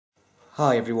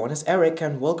Hi everyone, it's Eric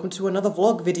and welcome to another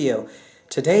vlog video.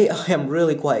 Today I am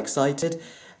really quite excited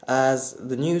as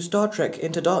the new Star Trek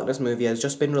Into Darkness movie has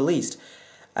just been released.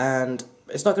 And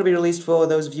it's not going to be released for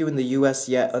those of you in the US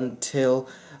yet until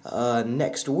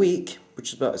next week, which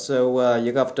is about, so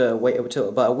you're going to have to wait until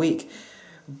about a week.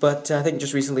 But I think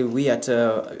just recently we had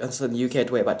to, also in the UK, had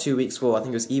to wait about 2 weeks for, I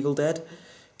think it was Evil Dead.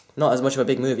 Not as much of a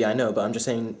big movie, I know, but I'm just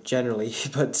saying generally,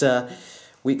 but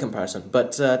week comparison.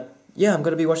 But yeah, I'm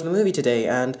going to be watching the movie today,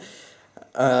 and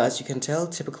as you can tell,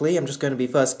 typically I'm just going to be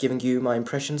first giving you my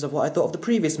impressions of what I thought of the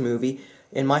previous movie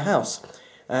in my house.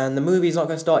 And the movie's not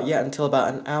going to start yet until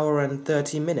about an hour and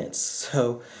 30 minutes,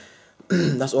 so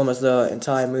that's almost the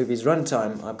entire movie's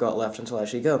runtime I've got left until I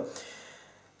actually go.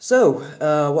 So,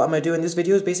 what I'm going to do in this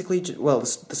video is basically, well,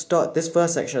 this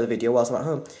first section of the video, whilst I'm at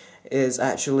home, is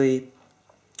actually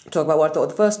talk about what I thought of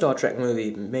the first Star Trek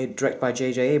movie, directed by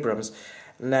JJ Abrams.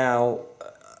 Now,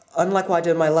 unlike what I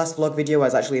did in my last vlog video, I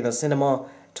was actually in the cinema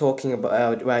talking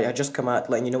about, where I just come out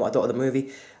letting you know what I thought of the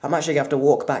movie. I'm actually going to have to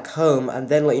walk back home and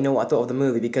then let you know what I thought of the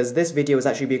movie, because this video is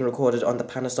actually being recorded on the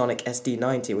Panasonic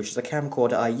SD90, which is a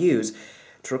camcorder I use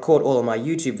to record all of my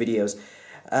YouTube videos.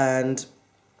 And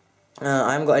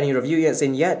I haven't got any review units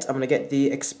in yet. I'm going to get the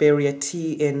Xperia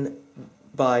T in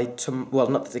by well,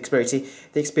 not the Xperia T,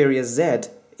 the Xperia Z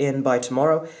in by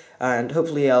tomorrow, and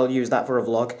hopefully I'll use that for a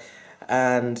vlog.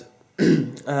 And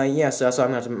yeah, so I'm going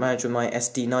to have to manage with my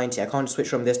SD90. I can't switch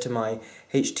from this to my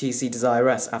HTC Desire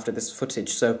S after this footage,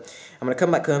 so I'm going to come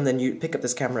back home, then you pick up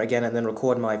this camera again, and then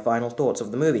record my final thoughts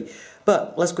of the movie.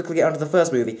 But let's quickly get on to the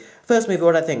first movie. First movie,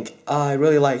 what did I think? I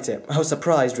really liked it. I was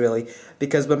surprised, really,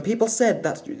 because when people said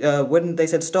that, when they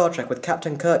said Star Trek with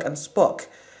Captain Kirk and Spock,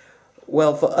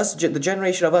 well, for us, the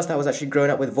generation of us that was actually growing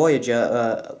up with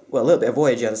Voyager, well, a little bit of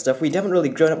Voyager and stuff, we haven't really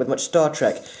grown up with much Star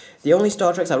Trek. The only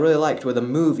Star Treks I really liked were the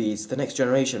movies, The Next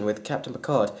Generation with Captain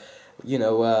Picard, you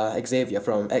know, Xavier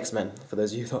from X-Men, for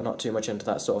those of you who are not too much into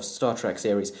that sort of Star Trek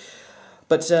series.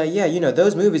 But, yeah, you know,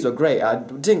 those movies were great. I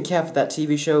didn't care for that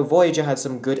TV show. Voyager had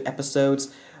some good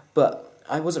episodes, but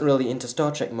I wasn't really into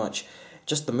Star Trek much.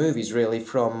 Just the movies, really,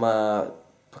 from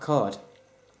Picard,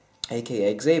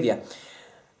 aka Xavier.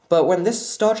 But when this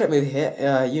Star Trek movie hit,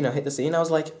 hit the scene, I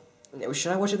was like,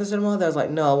 should I watch it in the cinema? I was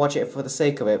like, no, I'll watch it for the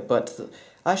sake of it. But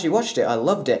I actually watched it. I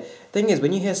loved it. Thing is,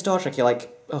 when you hear Star Trek, you're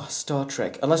like, oh, Star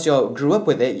Trek. Unless you grew up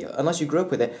with it,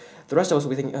 the rest of us will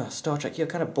be thinking, oh, Star Trek, you're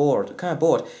kind of bored. I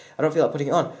don't feel like putting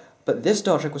it on. But this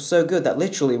Star Trek was so good that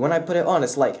literally, when I put it on,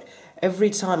 it's like,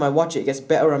 every time I watch it, it gets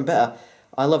better and better.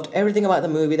 I loved everything about the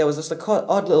movie. There was just a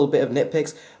odd little bit of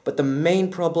nitpicks, but the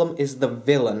main problem is the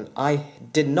villain. I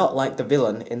did not like the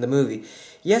villain in the movie.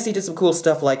 Yes, he did some cool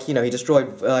stuff, like, you know, he destroyed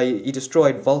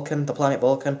Vulcan, the planet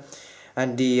Vulcan,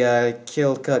 and he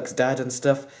killed Kirk's dad and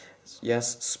stuff.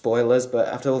 Yes, spoilers, but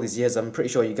after all these years, I'm pretty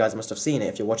sure you guys must have seen it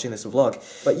if you're watching this vlog.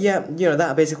 But yeah, you know,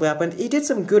 that basically happened. He did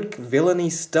some good villainy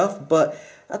stuff, but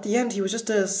at the end, he was just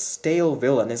a stale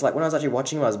villain. It's like, when I was actually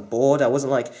watching him, I was bored. I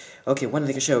wasn't like, okay, when are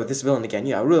they going to show this villain again?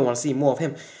 You know, I really want to see more of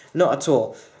him. Not at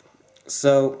all.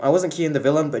 So, I wasn't keen on the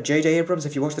villain, but JJ Abrams,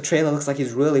 if you watch the trailer, looks like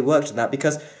he's really worked on that,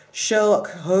 because Sherlock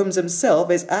Holmes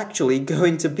himself is actually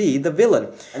going to be the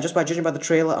villain. And just by judging by the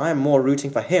trailer, I am more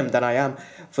rooting for him than I am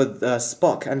for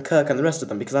Spock and Kirk and the rest of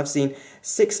them, because I've seen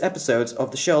 6 episodes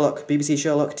of the BBC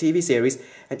Sherlock TV series,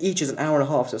 and each is an hour and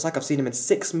a half, so it's like I've seen him in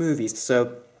 6 movies,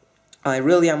 so I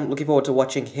really am looking forward to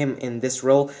watching him in this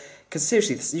role, because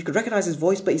seriously, you could recognise his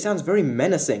voice, but he sounds very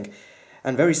menacing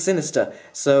and very sinister.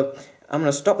 So I'm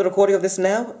going to stop the recording of this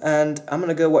now, and I'm going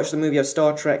to go watch the movie of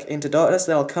Star Trek Into Darkness,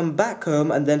 then I'll come back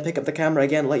home and then pick up the camera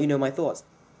again and let you know my thoughts.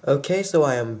 Okay, so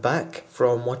I am back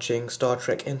from watching Star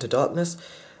Trek Into Darkness,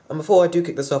 and before I do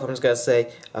kick this off, I'm just going to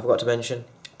say, I forgot to mention,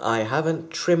 I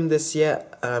haven't trimmed this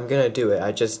yet, and I'm going to do it.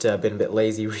 I've just been a bit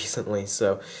lazy recently,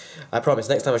 so I promise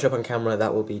next time I show up on camera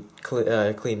that will be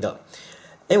cleaned up.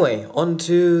 Anyway, on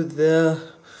to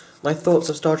my thoughts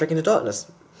of Star Trek Into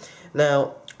Darkness.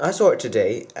 Now, I saw it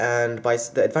today, and by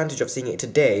the advantage of seeing it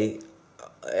today,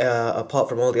 apart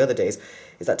from all the other days,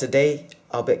 is that today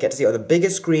I'll get to see it on the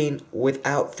biggest screen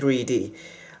without 3D.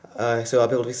 So I'll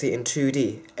be able to see it in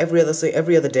 2D. Every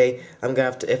other day, I'm gonna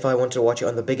have to, if I want to watch it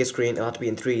on the biggest screen, it'll have to be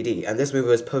in 3D. And this movie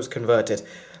was post-converted.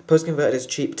 Post-converted is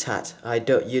cheap tat.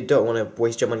 You don't want to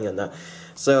waste your money on that.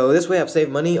 So this way, I've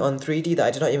saved money on 3D that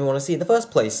I did not even want to see in the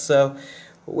first place. So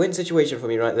win situation for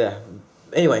me right there.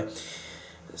 Anyway,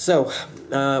 so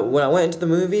when I went into the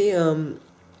movie,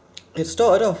 it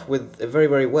started off with very,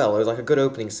 very well. It was like a good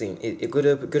opening scene. Good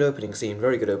opening scene,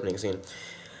 very good opening scene,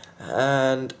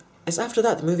 and it's after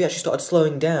that the movie actually started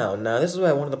slowing down. Now, this is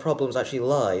where one of the problems actually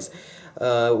lies.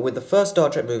 With the first Star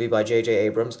Trek movie by JJ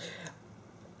Abrams,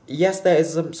 yes, there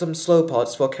is some slow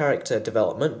parts for character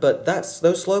development, but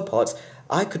those slow parts,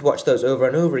 I could watch those over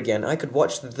and over again. I could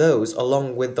watch those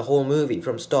along with the whole movie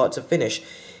from start to finish.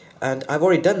 And I've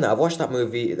already done that. I've watched that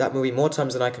movie more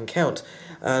times than I can count.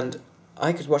 And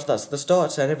I could watch the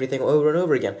start and everything over and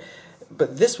over again.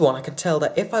 But this one, I can tell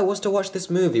that if I was to watch this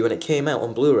movie when it came out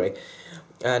on Blu-ray,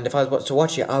 and if I was to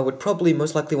watch it, I would probably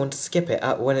most likely want to skip it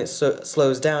when it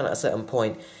slows down at a certain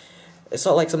point. It's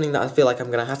not like something that I feel like I'm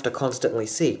going to have to constantly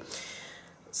see.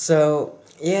 So,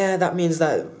 yeah, that means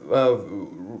that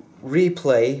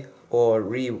replay or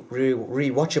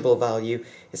rewatchable value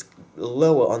is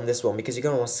lower on this one, because you're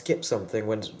going to want to skip something,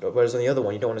 whereas on the other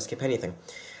one you don't want to skip anything.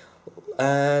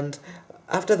 And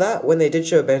after that, when they did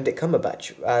show Benedict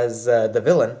Cumberbatch as the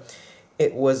villain,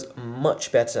 it was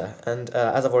much better. And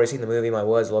as I've already seen the movie, my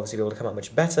words will obviously be able to come out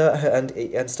much better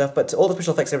and stuff. But all the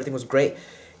special effects, everything was great.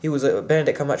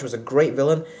 Benedict Cumberbatch was a great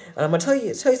villain. And I'm gonna tell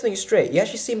you something straight. He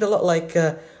actually seemed a lot like,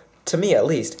 to me at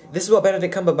least, this is what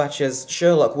Benedict Cumberbatch's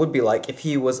Sherlock would be like if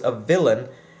he was a villain,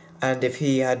 and if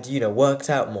he had, worked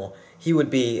out more. He would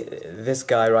be this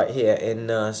guy right here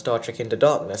in Star Trek Into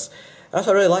Darkness. That's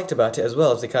what I really liked about it as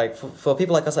well. It's like, for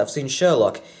people like us that have seen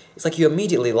Sherlock, it's like you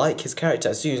immediately like his character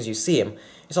as soon as you see him.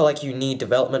 It's not like you need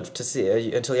development to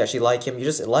see until you actually like him. You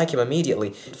just like him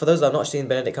immediately. For those that have not seen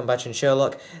Benedict Cumberbatch in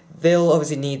Sherlock, they'll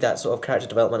obviously need that sort of character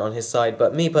development on his side.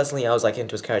 But me personally, I was like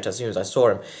into his character as soon as I saw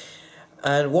him.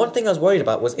 And one thing I was worried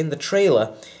about was in the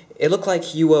trailer, it looked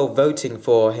like you were voting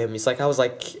for him. It's like, I'm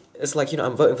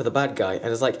voting for the bad guy.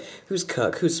 And it's like, who's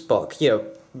Kirk? Who's Spock?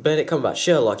 Benedict Cumberbatch,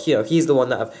 Sherlock, he's the one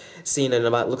that I've seen in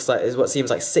about, is what seems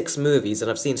like 6 movies,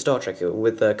 and I've seen Star Trek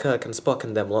with Kirk and Spock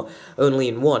and them lot, only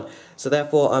in 1. So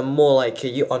therefore, I'm more like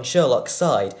on Sherlock's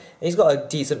side. And he's got a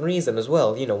decent reason as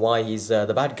well, why he's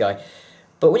the bad guy.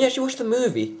 But when you actually watch the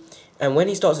movie, and when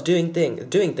he starts doing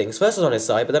things, first is on his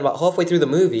side, but then about halfway through the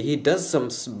movie, he does some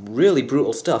really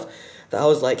brutal stuff that I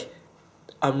was like,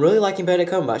 I'm really liking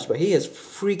Benedict Cumberbatch, but he is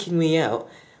freaking me out.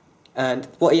 And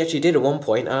what he actually did at one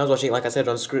point, and I was watching it, like I said,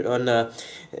 in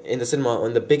the cinema,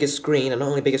 on the biggest screen, and not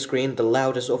only biggest screen, the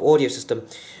loudest sort of audio system.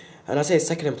 And I'd say it's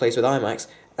second in place with IMAX.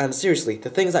 And seriously, the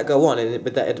things that go on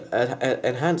with the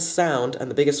enhanced sound and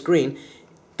the biggest screen,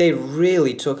 they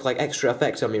really took like extra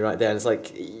effect on me right there. And it's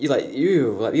like,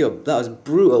 that was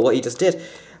brutal what he just did.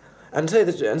 And to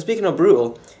tell you and speaking of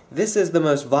brutal, this is the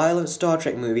most violent Star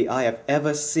Trek movie I have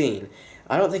ever seen.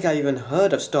 I don't think I've even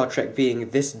heard of Star Trek being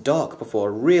this dark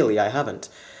before. Really, I haven't.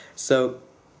 So,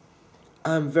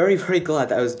 I'm very, very glad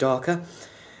that it was darker.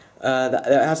 That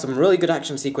it has some really good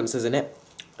action sequences in it.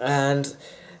 And,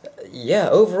 yeah,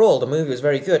 overall, the movie was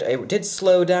very good. It did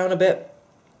slow down a bit.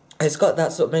 It's got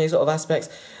that many sort of aspects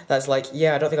that's like,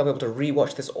 yeah, I don't think I'll be able to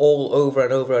rewatch this all over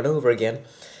and over and over again.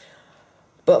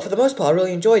 But for the most part, I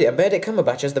really enjoyed it. And Benedict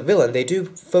Cumberbatch as the villain, they do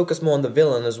focus more on the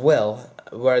villain as well.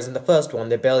 Whereas in the first one,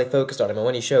 they barely focused on him. And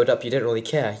when he showed up, you didn't really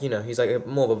care. He's like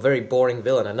more of a very boring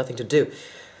villain, had nothing to do.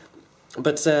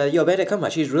 But, Benedict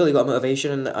Cumberbatch, he's really got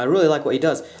motivation, and I really like what he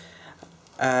does.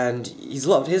 And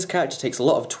his character takes a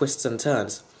lot of twists and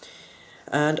turns.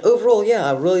 And overall, yeah,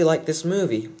 I really like this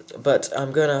movie. But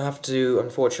I'm going to have to,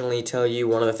 unfortunately, tell you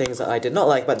one of the things that I did not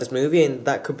like about this movie, and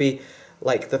that could be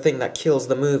like the thing that kills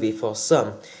the movie for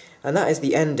some, and that is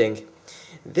the ending.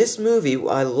 This movie,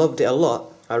 I loved it a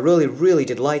lot. I really, really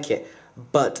did like it,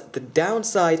 but the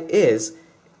downside is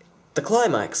the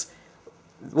climax.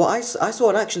 Well, I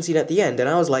saw an action scene at the end, and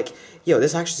I was like,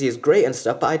 this action scene is great and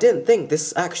stuff, but I didn't think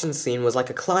this action scene was like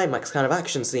a climax kind of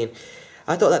action scene.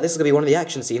 I thought that this was going to be one of the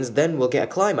action scenes, then we'll get a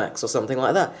climax or something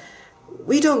like that.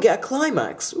 We don't get a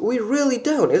climax. We really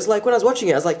don't. It's like, when I was watching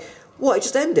it, I was like, what, it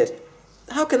just ended?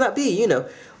 How can that be,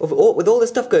 with all this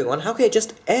stuff going on, how can it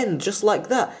just end just like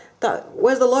that?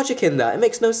 Where's the logic in that? It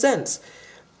makes no sense.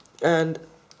 And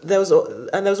there was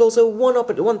also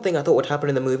one thing I thought would happen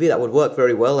in the movie that would work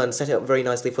very well and set it up very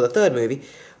nicely for the third movie,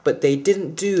 but they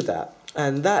didn't do that.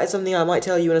 And that is something I might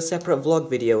tell you in a separate vlog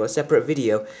video, a separate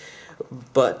video,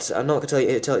 but I'm not going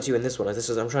to tell it to you in this one, as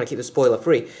I'm trying to keep the spoiler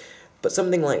free. But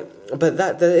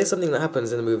there is something that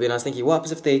happens in the movie, and I was thinking, what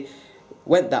happens if they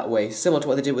went that way, similar to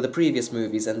what they did with the previous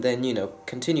movies, and then,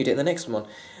 continued it in the next one.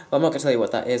 Well, I'm not going to tell you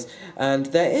what that is. And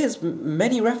there is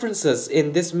many references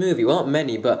in this movie. Well, not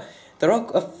many, but there are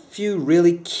a few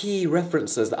really key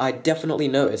references that I definitely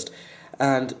noticed.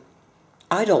 And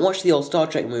I don't watch the old Star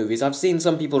Trek movies. I've seen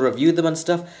some people review them and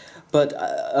stuff, but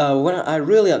when I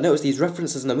really noticed these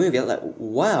references in the movie, I was like,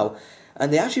 wow.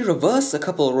 And they actually reverse a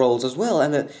couple of roles as well,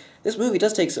 and this movie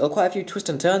does take quite a few twists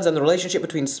and turns, and the relationship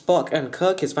between Spock and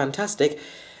Kirk is fantastic.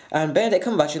 And Benedict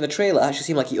Cumberbatch in the trailer actually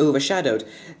seemed like he overshadowed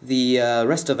the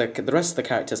rest of the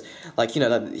characters. Like, you know,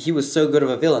 that he was so good of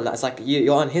a villain that it's like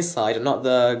you're on his side and not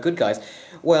the good guys.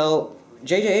 Well,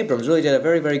 JJ Abrams really did a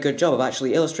very, very good job of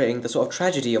actually illustrating the sort of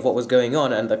tragedy of what was going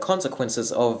on and the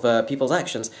consequences of people's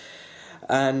actions.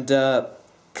 And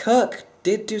Kirk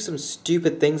did do some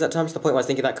stupid things at times, to the point where I was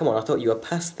thinking that, come on, I thought you were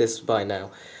past this by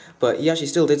now. But he actually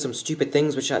still did some stupid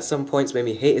things, which at some points made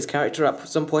me hate his character at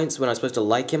some points when I was supposed to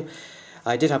like him.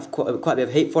 I did have quite a bit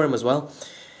of hate for him as well,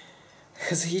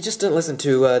 because he just didn't listen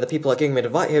to the people giving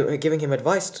him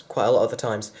advice quite a lot of the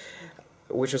times,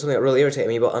 which was something that really irritated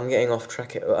me. But I'm getting off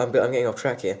track. I'm getting off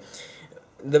track here.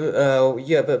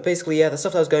 Yeah, but basically, yeah, the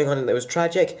stuff that was going on, it was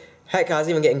tragic. Heck, I was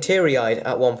even getting teary-eyed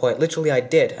at one point. Literally, I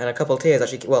did, and a couple of tears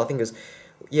actually. Well, I think it was,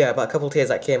 yeah, about a couple of tears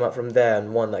that came up from there,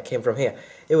 and one that came from here.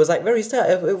 It was like very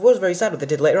sad. It was very sad what they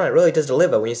did later on. It really does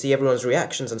deliver when you see everyone's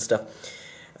reactions and stuff.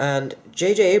 And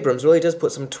JJ Abrams really does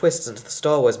put some twists into the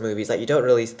Star Wars movies that you don't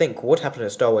really think would happen in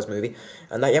a Star Wars movie,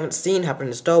 and that you haven't seen happen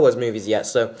in Star Wars movies yet.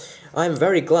 So I'm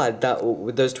very glad that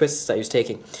with those twists that he was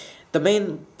taking. The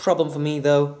main problem for me,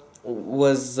 though,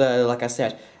 was, like I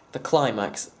said, the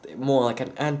climax. More like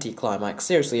an anti-climax.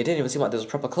 Seriously, it didn't even seem like there was a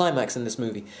proper climax in this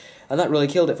movie. And that really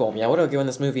killed it for me. I would have given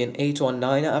this movie an 8 or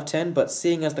 9 out of 10, but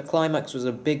seeing as the climax was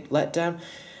a big letdown,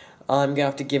 I'm going to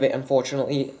have to give it,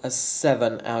 unfortunately, a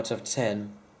 7 out of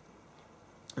 10.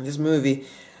 This movie,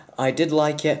 I did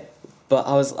like it, but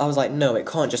I was like, no, it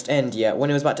can't just end yet. When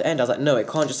it was about to end, I was like, no, it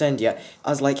can't just end yet. I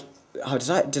was like, oh,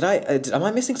 am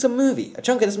I missing some movie? A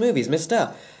chunk of this movie is missed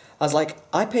out. I was like,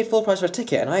 I paid full price for a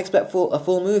ticket, and I expect a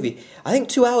full movie. I think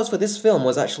 2 hours for this film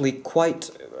was actually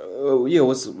quite,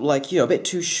 was like, a bit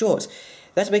too short.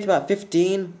 They had to make about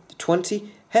 15,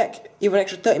 20, heck, even an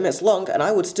extra 30 minutes long, and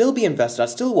I would still be invested. I'd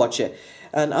still watch it.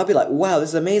 And I'd be like, wow, this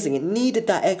is amazing. It needed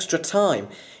that extra time.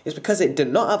 It's because it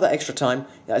did not have that extra time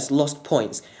that it's lost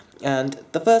points. And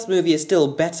the first movie is still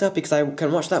better because I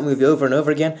can watch that movie over and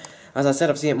over again. As I said,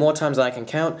 I've seen it more times than I can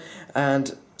count,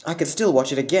 and I could still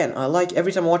watch it again.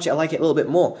 Every time I watch it, I like it a little bit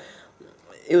more.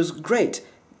 It was great.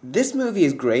 This movie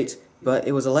is great, but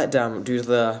it was a letdown due to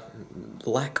the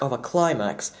lack of a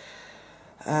climax.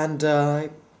 And,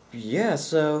 yeah,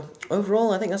 so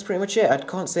overall, I think that's pretty much it. I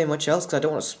can't say much else because I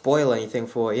don't want to spoil anything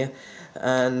for you.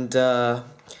 And,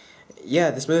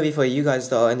 yeah, this movie for you guys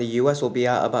that are in the US will be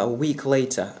out about a week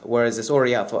later, whereas it's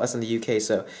already out for us in the UK.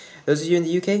 So, those of you in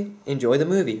the UK, enjoy the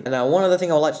movie. And now, one other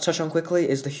thing I would like to touch on quickly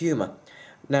is the humour.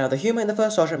 Now, the humour in the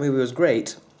first Star Trek movie was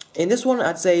great. In this one,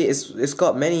 I'd say it's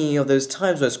got many of those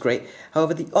times where it's great.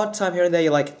 However, the odd time here and there,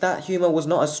 you're like, that humour was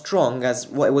not as strong as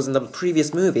what it was in the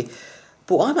previous movie.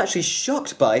 But what I'm actually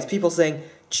shocked by is people saying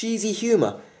cheesy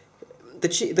humour.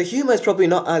 The humour is probably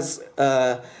not as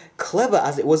clever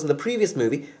as it was in the previous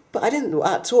movie, but I didn't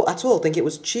at all think it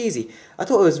was cheesy. I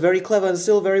thought it was very clever and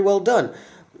still very well done.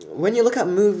 When you look at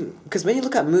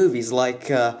movies like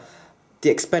The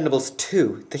Expendables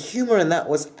 2, the humour in that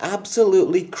was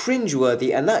absolutely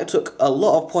cringeworthy, and that took a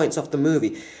lot of points off the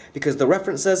movie, because the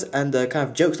references and the kind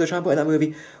of jokes they're trying to put in that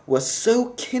movie were so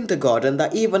kindergarten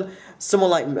that even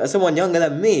someone younger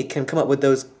than me can come up with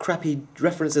those crappy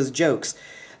references, jokes.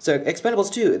 So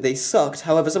Expendables 2, they sucked.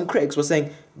 However, some critics were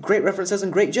saying great references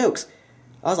and great jokes.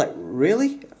 I was like,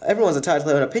 really? Everyone's entitled to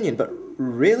their own opinion, but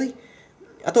really?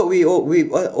 I thought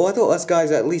I thought us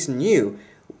guys at least knew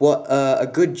what a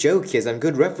good joke is and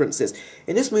good references.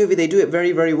 In this movie, they do it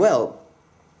very, very well.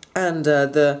 And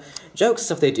the jokes and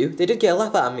stuff they did get a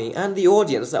laugh out of me and the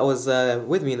audience that was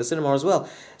with me in the cinema as well.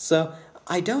 So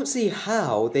I don't see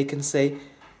how they can say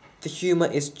the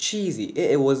humour is cheesy.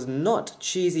 It was not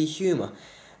cheesy humour.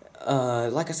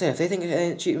 Like I said, if they think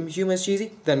humour is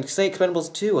cheesy, then say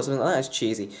Expendables 2 or something like that is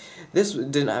cheesy. This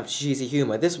didn't have cheesy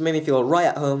humour. This made me feel right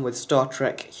at home with Star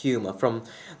Trek humour from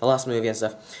the last movie and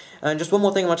stuff. And just one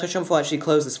more thing I want to touch on before I actually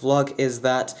close this vlog is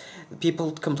that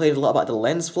people complained a lot about the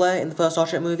lens flare in the first Star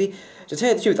Trek movie. To tell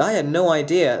you the truth, I had no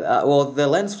idea. Well, the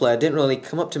lens flare didn't really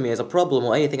come up to me as a problem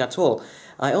or anything at all.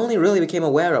 I only really became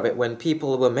aware of it when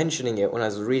people were mentioning it when I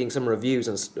was reading some reviews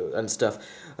and stuff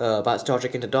about Star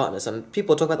Trek Into Darkness, and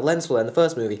people talk about the lens flare in the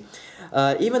first movie.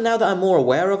 Even now that I'm more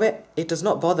aware of it, it does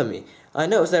not bother me. I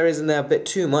notice there is in there a bit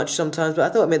too much sometimes, but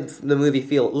I thought it made the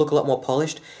movie look a lot more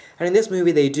polished. And in this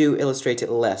movie, they do illustrate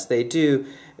it less. They do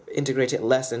integrate it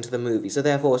less into the movie, so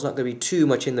therefore it's not going to be too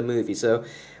much in the movie. So,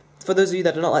 for those of you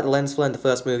that do not like the lens flare in the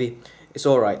first movie, it's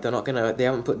alright. They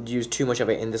haven't used too much of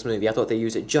it in this movie. I thought they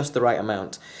used it just the right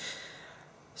amount.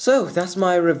 So, that's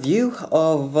my review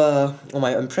of, or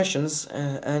my impressions,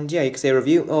 and yeah, you could say a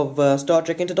review of Star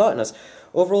Trek Into Darkness.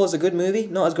 Overall, it's a good movie,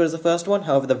 not as good as the first one.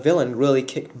 However, the villain really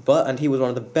kicked butt, and he was one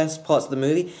of the best parts of the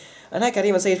movie. And heck, I'd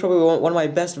even say he's probably one of my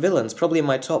best villains, probably in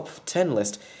my top 10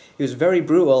 list. He was very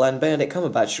brutal, and Benedict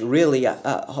Cumberbatch really,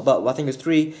 about, I think it was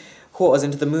 3/4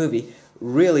 into the movie,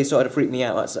 really started to freak me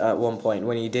out at one point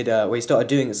when he did, when he started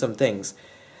doing some things.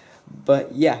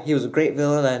 But yeah, he was a great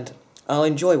villain, and I'll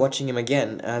enjoy watching him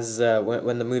again as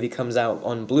when the movie comes out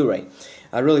on Blu-ray.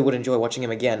 I really would enjoy watching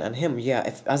him again, and him,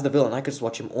 yeah, as the villain, I could just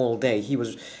watch him all day.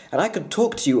 And I could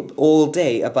talk to you all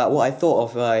day about what I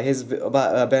thought of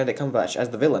about Benedict Cumberbatch as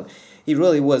the villain. He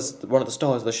really was one of the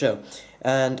stars of the show,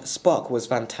 and Spock was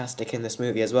fantastic in this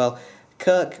movie as well.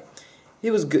 Kirk,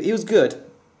 he was good,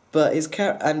 but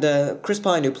Chris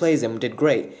Pine, who plays him, did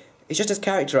great. It's just his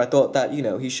character. I thought that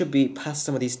he should be past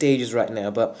some of these stages right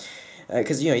now, but.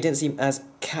 Because, he didn't seem as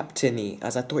captain-y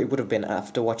as I thought he would have been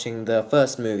after watching the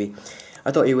first movie.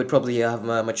 I thought he would probably have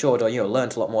matured or,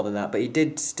 learned a lot more than that, but he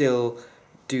did still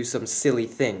do some silly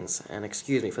things. And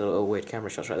excuse me for the little weird camera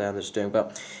shots right there I'm just doing,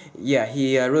 but yeah,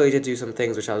 he really did do some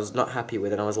things which I was not happy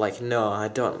with, and I was like, no, I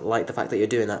don't like the fact that you're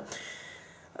doing that.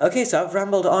 Okay, so I've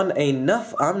rambled on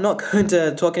enough. I'm not going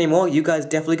to talk anymore. You guys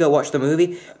definitely go watch the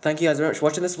movie. Thank you guys very much for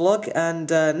watching this vlog, and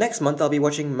next month I'll be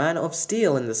watching Man of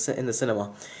Steel in the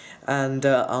cinema. And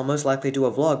I'll most likely do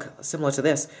a vlog similar to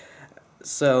this.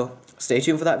 So, stay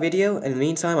tuned for that video. In the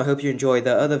meantime, I hope you enjoy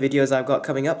the other videos I've got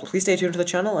coming up. Please stay tuned to the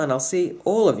channel, and I'll see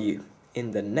all of you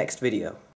in the next video.